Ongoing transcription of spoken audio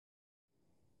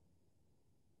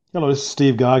Hello, this is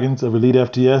Steve Goggins of Elite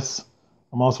FTS.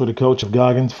 I'm also the coach of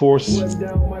Goggins Force.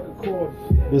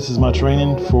 This is my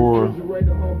training for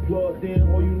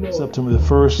September the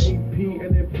 1st,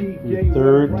 the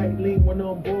 3rd,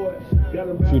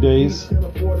 a few days.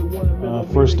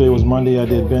 First day was Monday, I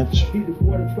did bench.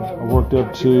 I worked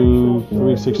up to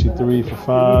 363 for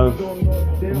 5.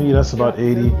 For me, that's about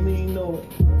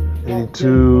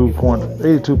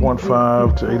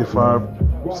 82.5 to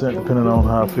 85%, depending on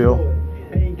how I feel.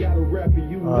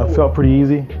 It felt pretty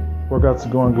easy. Workouts are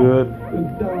going good.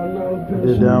 I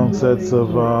did down sets of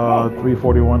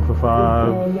 341 for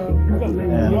 5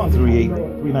 and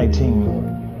 319.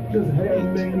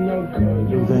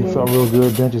 Everything felt real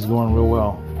good. Bench is going real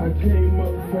well. I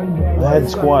hadn't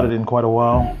squatted in quite a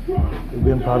while. It's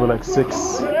been probably like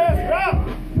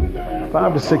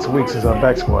 5 to 6 weeks since I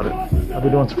back squatted. I've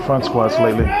been doing some front squats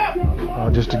lately,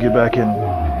 just to get back in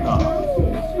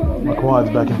my quads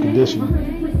back in condition.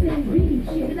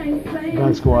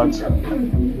 Back squats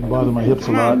bother my hips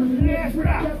a lot.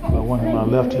 My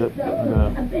left hip.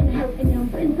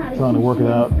 Trying to work it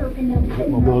out, hip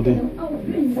mobility.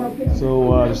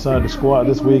 So I decided to squat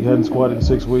this week. Hadn't squatted in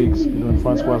 6 weeks. Been doing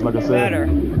front squats, like I said.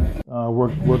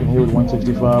 Working here with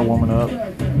 165, warming up.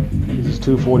 This is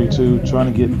 242.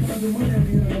 Trying to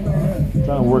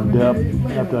work depth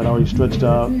after I'd already stretched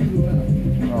out.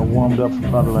 Warmed up for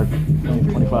probably like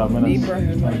 20, 25 minutes.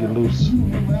 Trying to get loose.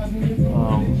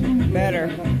 Better.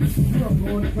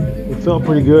 It felt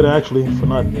pretty good actually for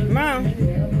not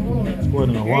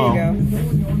squatting in a while.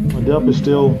 My depth is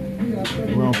still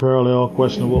around parallel,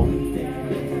 questionable.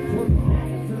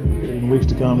 In weeks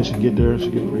to come, it should get there. It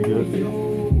should get pretty good.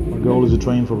 My goal is to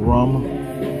train for RUM,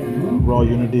 Raw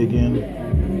Unity again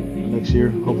next year.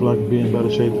 Hopefully I can be in better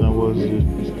shape than I was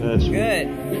this past year. Good. A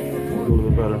little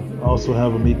bit better. I also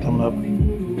have a meet coming up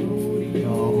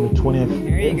on the 20th,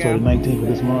 so the 19th of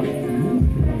this month.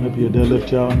 Olympia deadlift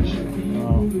challenge.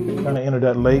 Kind of entered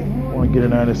that late. Want to get in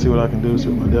there and see what I can do, see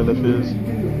what my deadlift is.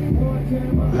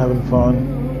 Having fun.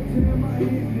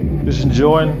 Just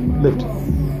enjoying lifting.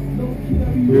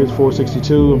 Here's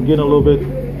 462. I'm getting a little bit,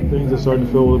 things are starting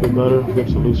to feel a little bit better.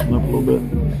 Hips are loosening up a little bit.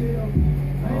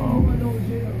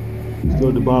 Still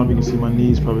at the bottom, you can see my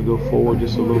knees probably go forward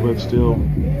just a little bit still.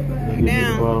 Then get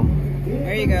to the bottom.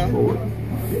 There you go. Forward.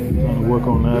 Trying to work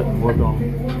on that and work on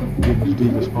getting as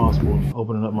deep as possible,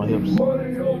 opening up my hips.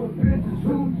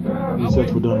 These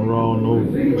sets were done raw, no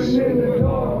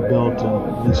belt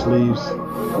and knee sleeves,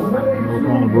 no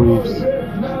kind of briefs,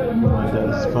 like that.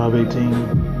 This is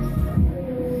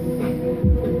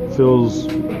 518. Feels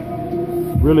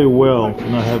really well for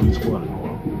not having squatted in a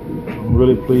while. I'm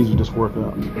really pleased with this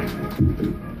workout. I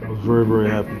was very, very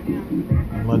happy.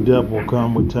 My depth will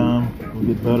come with time. It'll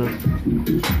get better.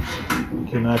 I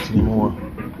can't ask anymore.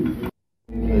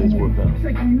 Today's workout.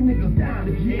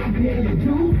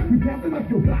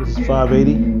 This is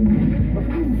 580.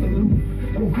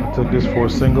 I took this for a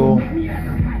single.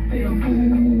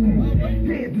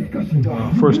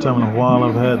 First time in a while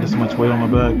I've had this much weight on my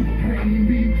back.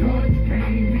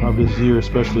 Probably this year,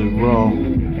 especially raw,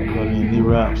 without any knee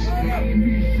wraps.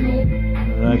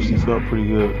 It actually felt pretty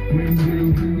good.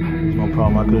 There's no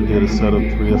problem. I could have did a set of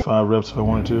 3 or 5 reps if I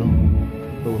wanted to.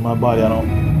 But with my body, I don't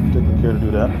particularly care to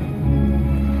do that.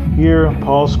 Here,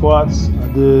 pause squats. I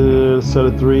did a set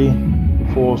of 3,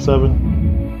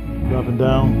 407, dropping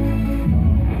down.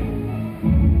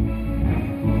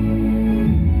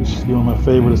 This is one of my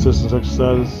favorite assistance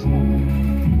exercises.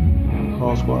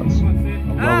 Pause squats. I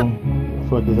love them. I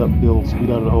feel like they help build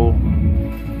speed out of the hole.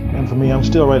 And for me, I'm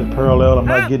still right at parallel. I'm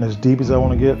not getting as deep as I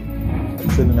want to get. I'm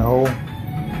sitting in the hole.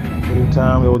 But in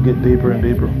time, it will get deeper and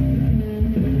deeper.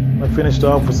 I finished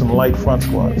off with some light front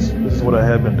squats. This is what I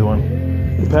had been doing.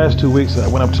 The past 2 weeks, I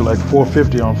went up to like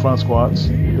 450 on front squats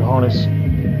with the harness.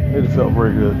 It felt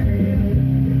very good.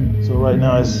 So right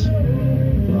now, it's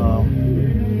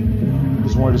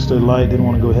just wanted to stay light. Didn't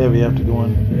want to go heavy after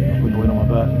putting weight on my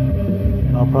back.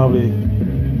 And I'll probably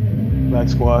back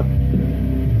squat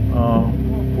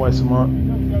once a month,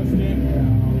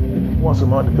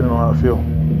 depending on how I feel.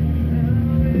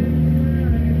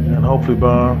 And hopefully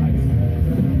by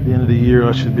the end of the year,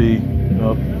 I should be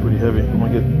pretty heavy. I'm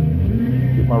gonna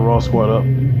get my raw squat up,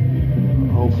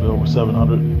 hopefully over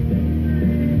 700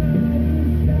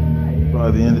 by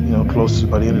the end,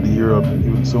 by the end of the year, or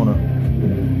even sooner.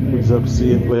 We just have to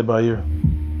see and play it by ear.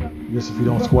 I guess if you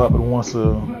don't squat but once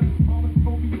or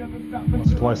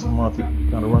twice a month, it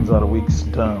kind of runs out of weeks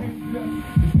in time.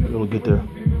 It'll get there.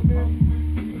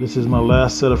 This is my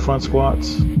last set of front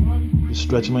squats. Just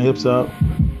stretching my hips out.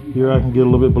 Here I can get a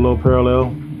little bit below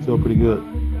parallel. Feel pretty good.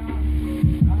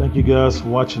 Thank you guys for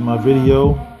watching my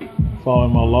video.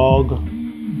 following my log.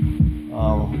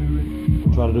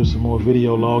 We'll try to do some more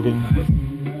video logging.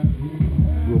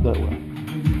 Do it that way.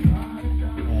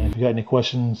 And if you got any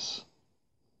questions,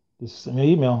 just send me an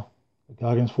email at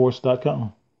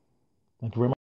gogginsforce.com. Thank you very much.